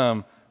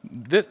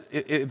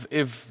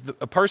 if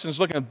a person's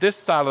looking at this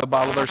side of the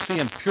bottle, they're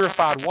seeing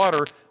purified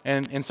water.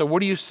 And so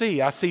what do you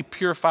see? I see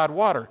purified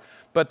water.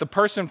 But the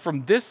person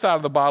from this side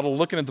of the bottle,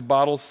 looking at the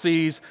bottle,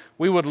 sees,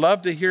 we would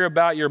love to hear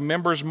about your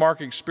Members Mark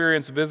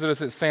experience. Visit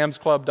us at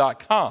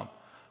samsclub.com.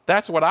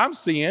 That's what I'm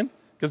seeing,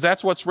 because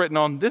that's what's written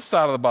on this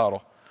side of the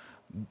bottle.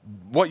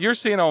 What you're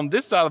seeing on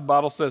this side of the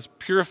bottle says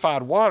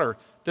purified water.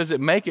 Does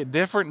it make it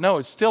different? No,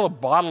 it's still a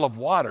bottle of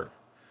water.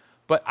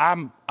 But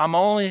I'm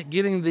only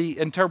getting the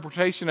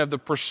interpretation of the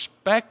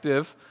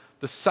perspective,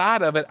 the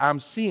side of it I'm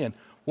seeing.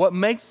 What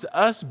makes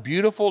us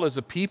beautiful as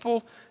a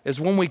people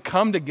is when we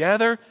come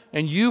together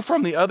and you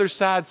from the other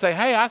side say,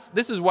 hey,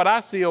 this is what I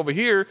see over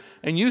here.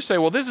 And you say,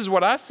 well, this is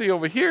what I see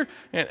over here.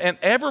 And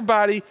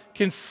everybody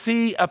can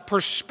see a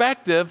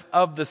perspective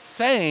of the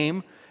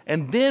same.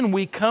 And then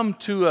we come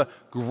to a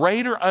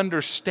greater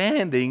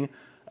understanding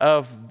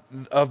of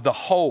the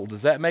whole.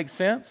 Does that make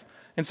sense?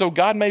 And so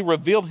God may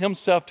reveal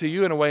himself to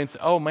you in a way and say,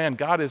 oh man,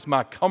 God is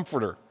my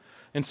comforter.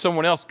 And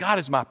someone else, God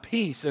is my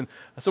peace. And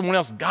someone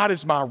else, God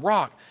is my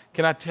rock.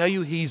 Can I tell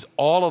you, he's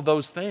all of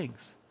those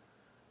things.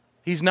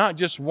 He's not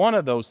just one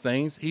of those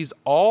things. He's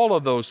all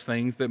of those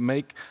things that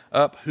make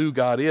up who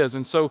God is.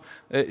 And so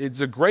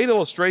it's a great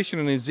illustration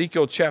in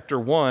Ezekiel chapter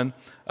 1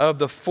 of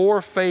the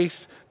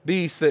four-faced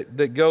beast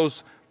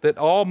that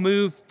all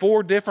move,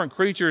 four different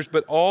creatures,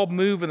 but all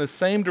move in the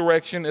same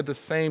direction at the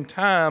same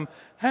time,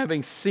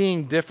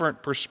 seeing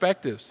different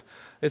perspectives.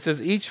 It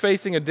says, each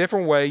facing a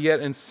different way,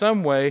 yet in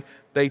some way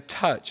they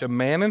touch. A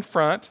man in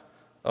front,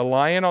 a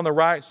lion on the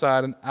right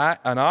side, an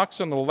ox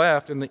on the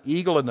left, and the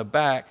eagle in the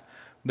back.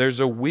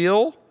 There's a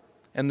wheel,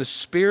 and the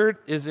Spirit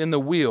is in the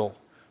wheel.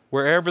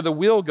 Wherever the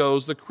wheel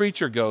goes, the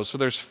creature goes. So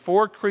there's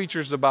four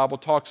creatures the Bible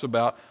talks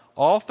about,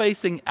 all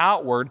facing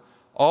outward,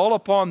 all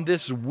upon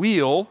this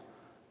wheel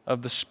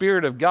of the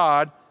Spirit of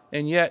God,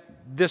 and yet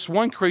this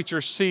one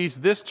creature sees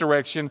this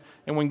direction,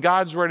 and when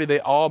God's ready, they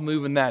all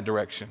move in that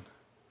direction.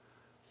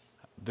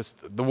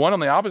 The one on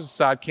the opposite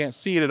side can't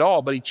see it at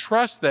all, but he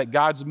trusts that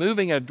God's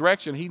moving in a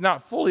direction he's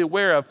not fully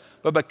aware of,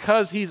 but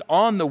because he's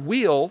on the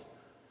wheel,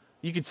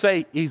 you could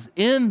say he's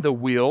in the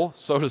wheel,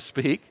 so to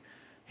speak.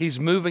 He's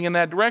moving in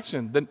that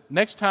direction. The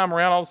next time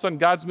around, all of a sudden,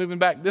 God's moving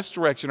back this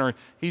direction, or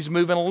he's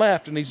moving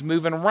left and he's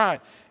moving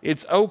right.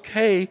 It's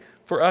okay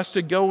for us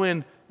to go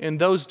in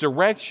those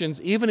directions,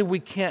 even if we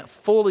can't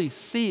fully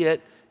see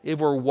it. If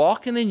we're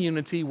walking in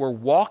unity, we're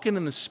walking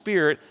in the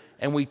Spirit,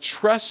 and we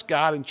trust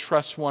God and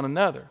trust one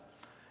another.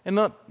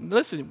 And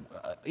listen,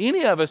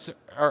 any of us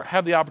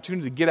have the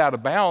opportunity to get out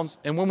of bounds,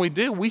 and when we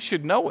do, we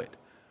should know it.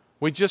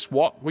 We just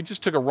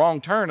took a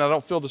wrong turn. I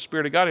don't feel the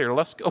Spirit of God here.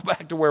 Let's go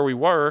back to where we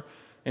were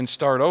and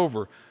start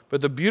over.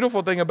 But the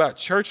beautiful thing about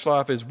church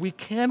life is we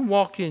can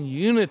walk in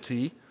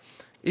unity,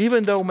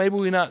 even though maybe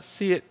we not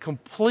see it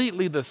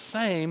completely the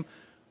same.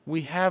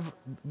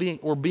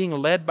 We're being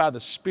led by the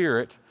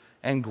Spirit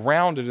and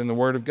grounded in the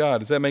Word of God.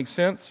 Does that make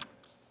sense?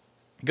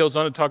 It goes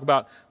on to talk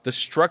about the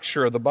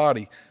structure of the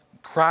body.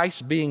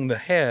 Christ being the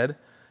head,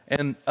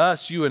 and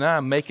us, you and I,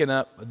 making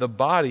up the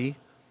body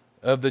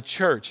of the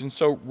church. And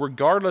so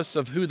regardless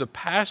of who the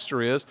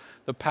pastor is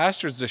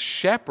the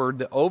shepherd,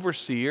 the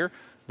overseer,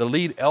 the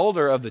lead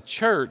elder of the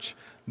church,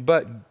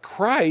 but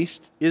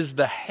Christ is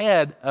the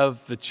head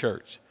of the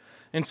church.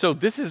 And so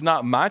this is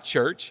not my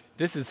church,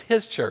 this is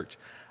his church.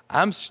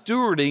 I'm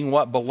stewarding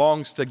what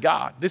belongs to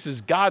God. This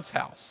is God's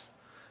house,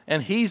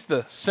 and he's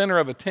the center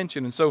of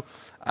attention. And so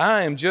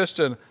I am just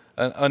an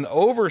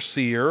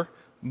overseer,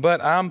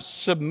 but I'm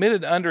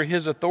submitted under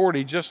his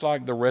authority just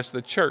like the rest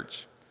of the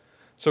church.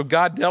 So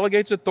God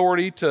delegates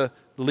authority to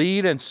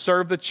lead and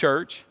serve the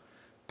church.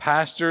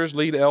 Pastors,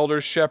 lead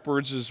elders,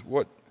 shepherds is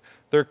what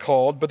they're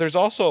called. But there's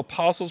also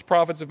apostles,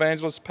 prophets,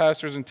 evangelists,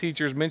 pastors, and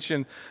teachers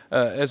mentioned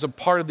as a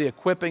part of the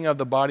equipping of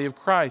the body of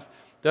Christ.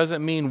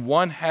 Doesn't mean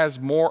one has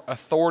more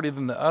authority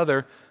than the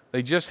other.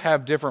 They just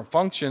have different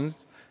functions.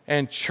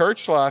 And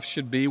church life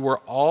should be where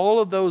all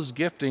of those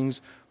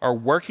giftings are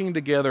working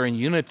together in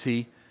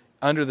unity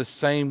under the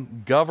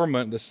same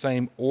government, the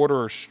same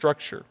order or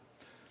structure.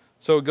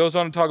 So it goes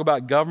on to talk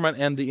about government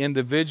and the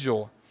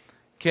individual.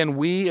 Can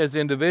we as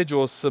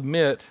individuals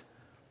submit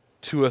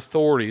to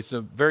authority? It's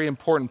a very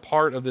important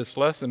part of this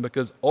lesson,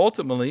 because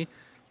ultimately,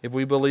 if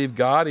we believe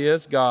God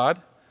is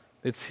God,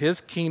 it's his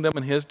kingdom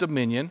and his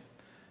dominion,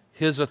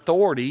 his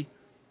authority,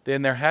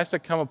 then there has to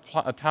come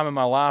a time in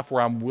my life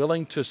where I'm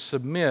willing to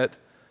submit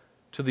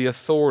to the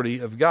authority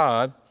of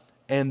God.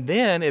 And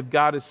then if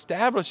God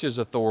establishes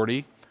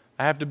authority,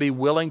 I have to be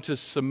willing to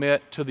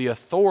submit to the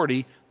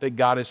authority that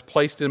God has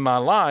placed in my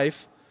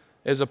life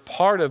as a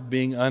part of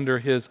being under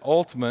his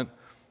ultimate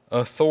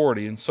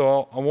authority. And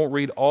so I won't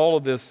read all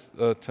of this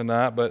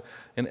tonight, but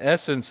in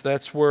essence,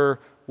 that's what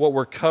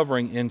we're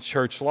covering in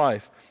church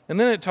life. And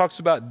then it talks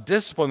about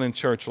discipline in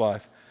church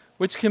life,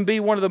 which can be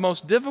one of the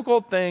most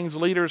difficult things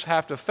leaders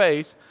have to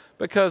face,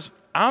 because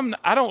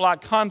I don't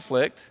like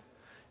conflict.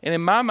 And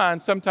in my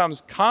mind,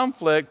 sometimes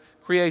conflict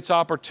creates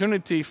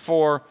opportunity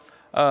for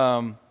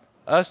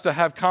us to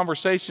have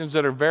conversations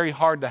that are very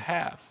hard to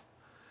have.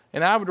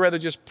 And I would rather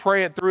just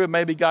pray it through and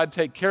maybe God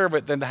take care of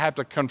it than to have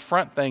to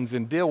confront things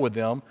and deal with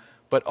them.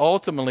 But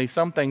ultimately,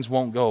 some things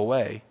won't go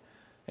away.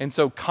 And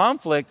so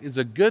conflict is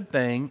a good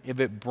thing if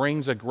it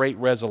brings a great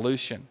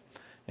resolution.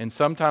 And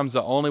sometimes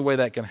the only way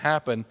that can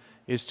happen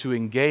is to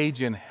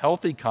engage in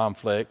healthy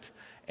conflict.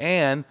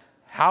 And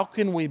how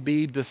can we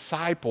be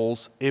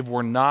disciples if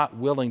we're not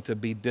willing to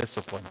be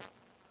disciplined?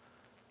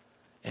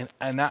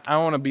 And I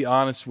want to be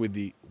honest with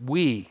you.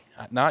 We,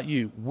 not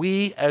you,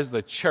 we as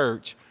the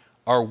church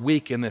are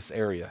weak in this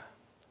area.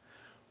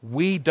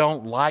 We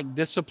don't like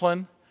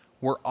discipline.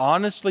 We're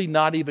honestly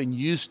not even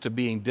used to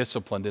being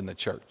disciplined in the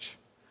church.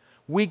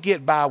 We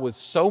get by with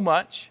so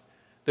much.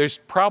 There's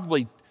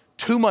probably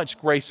too much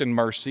grace and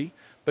mercy,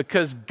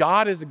 because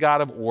God is a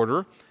God of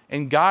order,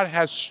 and God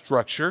has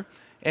structure,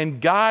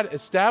 and God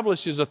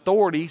establishes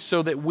authority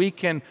so that we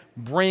can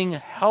bring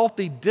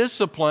healthy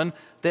discipline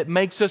that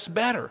makes us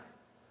better.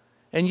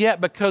 And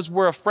yet, because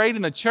we're afraid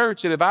in the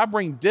church that if I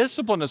bring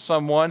discipline to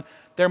someone,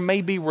 there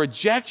may be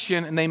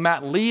rejection and they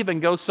might leave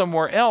and go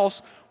somewhere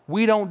else,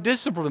 we don't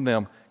discipline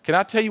them. Can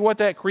I tell you what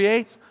that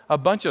creates? A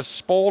bunch of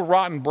spoiled,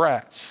 rotten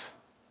brats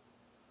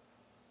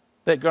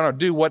that are going to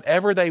do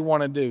whatever they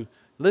want to do.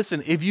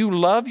 Listen, if you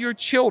love your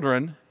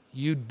children,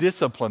 you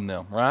discipline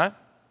them, right?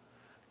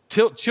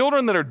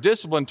 Children that are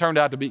disciplined turn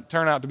out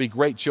to be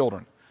great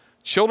children.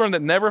 Children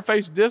that never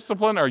face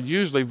discipline are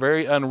usually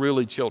very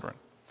unruly children.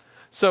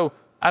 So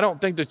I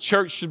don't think the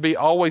church should be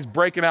always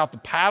breaking out the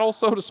paddle,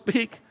 so to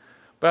speak,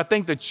 but I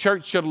think the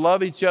church should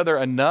love each other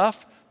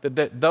enough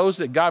that those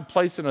that God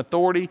placed in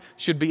authority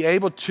should be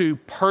able to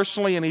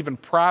personally and even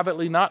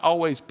privately, not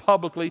always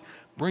publicly,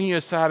 bring you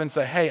aside and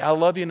say, hey, I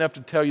love you enough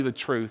to tell you the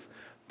truth.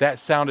 That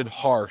sounded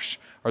harsh,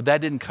 or that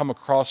didn't come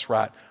across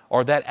right,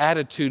 or that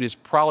attitude is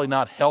probably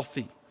not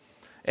healthy.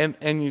 And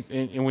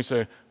we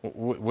say,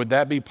 would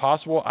that be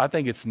possible? I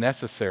think it's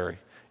necessary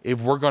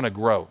if we're going to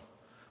grow.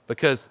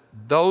 Because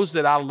those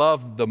that I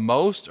love the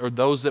most are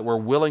those that were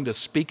willing to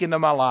speak into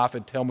my life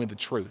and tell me the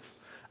truth.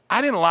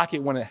 I didn't like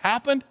it when it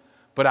happened,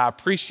 but I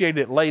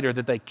appreciated it later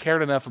that they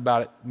cared enough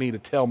about me to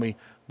tell me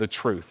the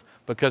truth.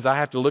 Because I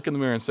have to look in the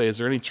mirror and say, is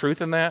there any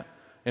truth in that?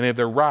 And if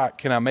they're right,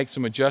 can I make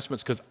some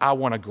adjustments because I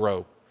want to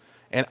grow?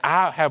 And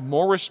I have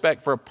more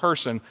respect for a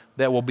person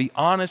that will be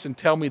honest and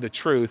tell me the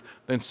truth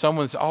than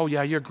someone that's, oh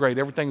yeah, you're great,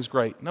 everything's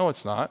great. No,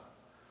 it's not.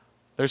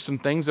 There's some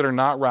things that are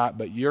not right,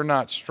 but you're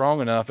not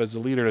strong enough as a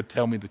leader to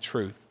tell me the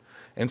truth.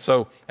 And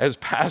so as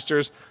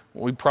pastors,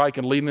 we probably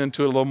can lead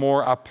into it a little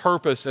more. I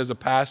purpose as a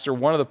pastor,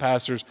 one of the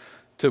pastors,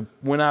 to,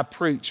 when I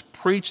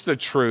preach the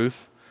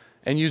truth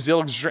and use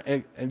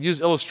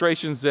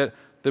illustrations that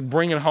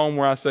bring it home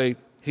where I say,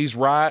 he's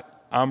right,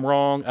 I'm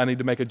wrong, I need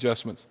to make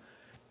adjustments.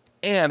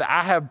 And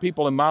I have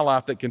people in my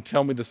life that can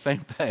tell me the same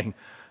thing.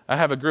 I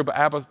have a group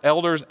of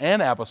elders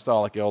and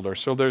apostolic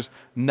elders. So there's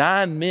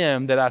 9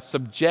 men that I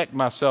subject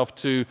myself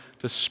to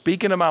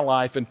speak into my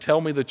life and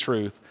tell me the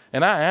truth.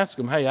 And I ask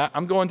them, hey,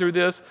 I'm going through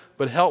this,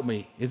 but help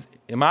me.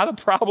 Am I the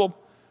problem?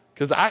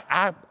 Because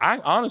I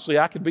honestly,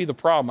 I could be the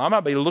problem. I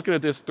might be looking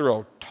at this through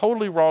a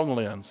totally wrong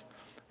lens.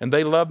 And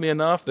they love me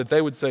enough that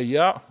they would say,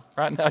 yeah,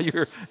 right now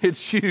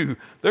it's you.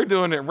 They're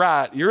doing it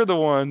right. You're the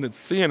one that's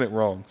seeing it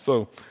wrong.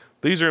 So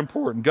these are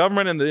important.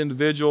 Government and the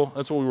individual,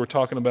 that's what we were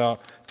talking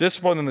about.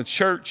 Discipline in the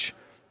church,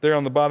 there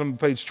on the bottom of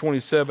page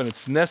 27.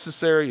 It's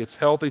necessary, it's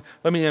healthy.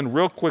 Let me end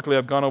real quickly.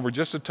 I've gone over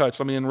just a touch.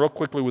 Let me end real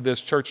quickly with this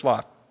church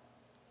life.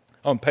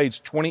 On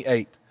page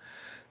 28,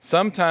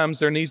 sometimes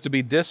there needs to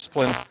be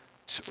discipline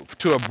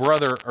to a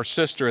brother or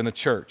sister in the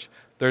church.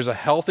 There's a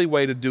healthy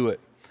way to do it.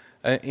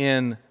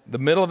 In the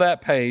middle of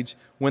that page,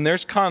 when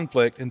there's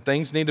conflict and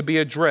things need to be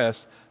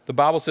addressed, the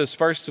Bible says,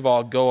 first of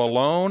all, go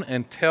alone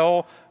and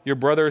tell your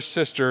brother or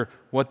sister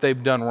what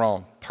they've done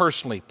wrong,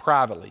 personally,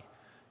 privately.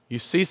 You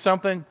see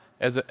something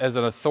as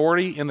an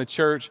authority in the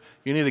church,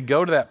 you need to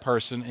go to that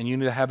person and you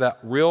need to have that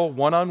real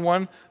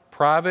one-on-one,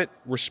 private,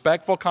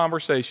 respectful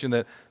conversation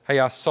that, hey,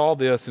 I saw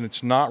this and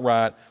it's not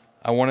right.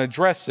 I want to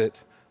address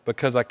it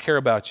because I care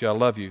about you. I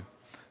love you.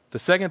 The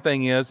second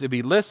thing is, if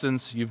he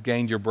listens, you've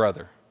gained your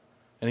brother.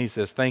 And he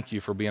says, thank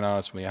you for being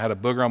honest with me. I had a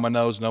booger on my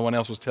nose. No one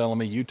else was telling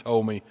me. You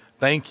told me.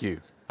 Thank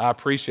you. I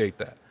appreciate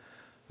that.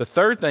 The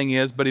third thing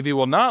is, but if he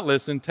will not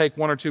listen, take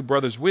 1 or 2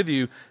 brothers with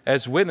you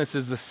as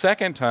witnesses the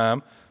second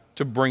time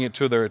to bring it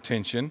to their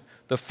attention.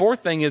 The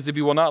fourth thing is, if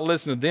you will not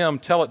listen to them,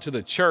 tell it to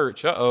the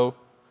church. Uh-oh.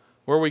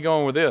 Where are we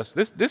going with this?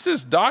 This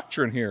is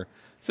doctrine here.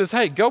 It says,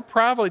 hey, go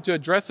privately to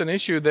address an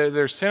issue that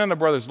there's sin in a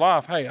brother's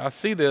life. Hey, I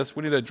see this.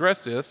 We need to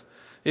address this.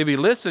 If he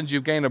listens,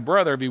 you've gained a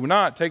brother. If he will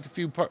not, take a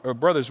few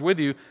brothers with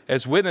you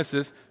as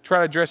witnesses. Try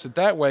to address it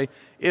that way.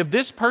 If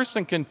this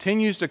person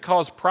continues to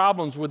cause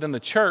problems within the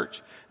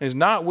church and is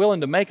not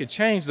willing to make a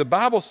change, the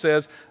Bible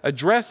says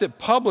address it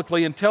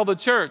publicly and tell the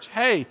church,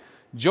 hey,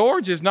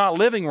 George is not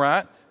living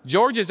right.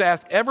 George has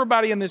asked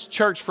everybody in this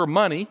church for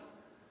money,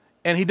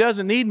 and he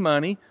doesn't need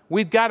money.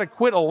 We've got to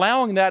quit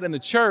allowing that in the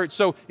church.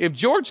 So if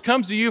George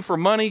comes to you for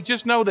money,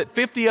 just know that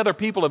 50 other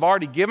people have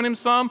already given him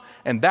some,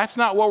 and that's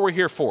not what we're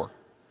here for.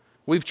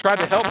 We've tried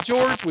to help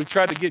George. We've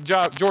tried to get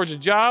George a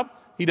job.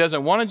 He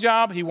doesn't want a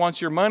job. He wants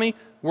your money.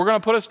 We're going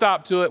to put a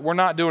stop to it. We're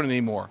not doing it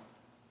anymore.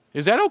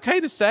 Is that okay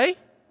to say?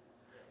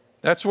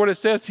 That's what it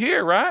says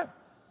here, right?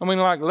 I mean,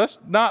 like, let's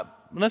not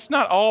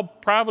all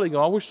privately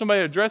go, I wish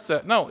somebody would address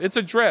that. No, it's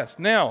addressed.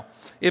 Now,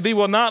 if he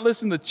will not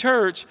listen to the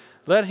church,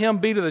 let him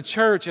be to the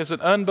church as an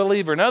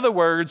unbeliever. In other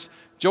words,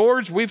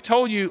 George, we've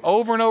told you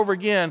over and over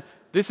again,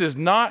 this is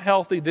not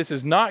healthy. This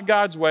is not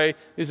God's way.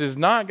 This is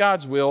not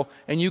God's will.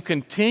 And you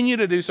continue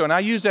to do so. And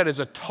I use that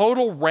as a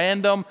total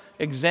random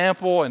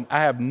example. And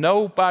I have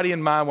nobody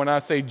in mind when I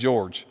say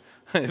George.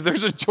 If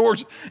there's a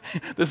George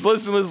that's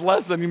listening to this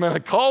lesson, you may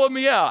be calling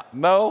me out.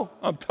 No,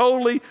 I'm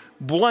totally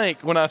blank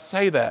when I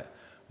say that.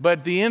 But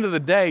at the end of the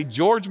day,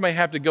 George may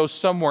have to go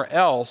somewhere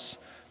else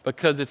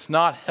because it's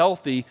not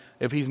healthy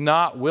if he's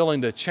not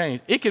willing to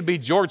change. It could be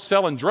George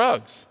selling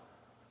drugs.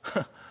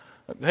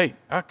 Hey,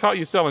 I caught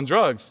you selling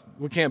drugs.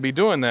 We can't be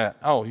doing that.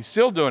 Oh, he's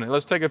still doing it.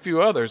 Let's take a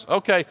few others.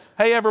 Okay,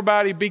 hey,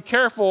 everybody, be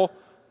careful.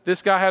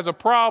 This guy has a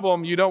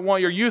problem. You don't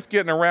want your youth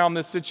getting around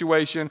this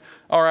situation.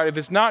 All right, if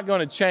it's not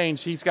going to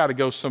change, he's got to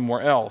go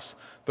somewhere else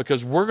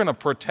because we're going to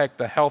protect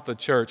the health of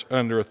church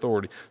under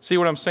authority. See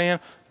what I'm saying?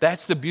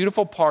 That's the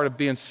beautiful part of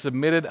being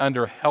submitted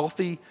under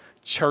healthy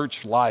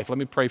church life. Let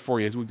me pray for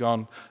you as we've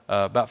gone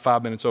about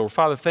 5 minutes over.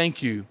 Father,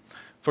 thank you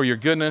for your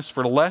goodness,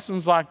 for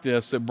lessons like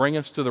this that bring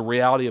us to the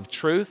reality of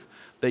truth,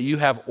 that you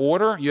have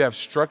order, you have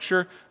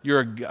structure,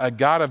 you're a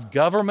God of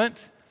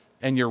government,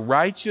 and you're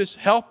righteous.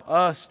 Help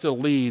us to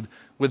lead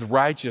with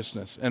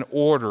righteousness and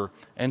order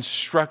and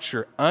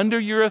structure under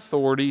your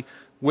authority,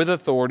 with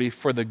authority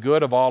for the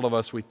good of all of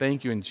us. We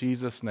thank you in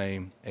Jesus'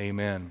 name.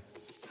 Amen.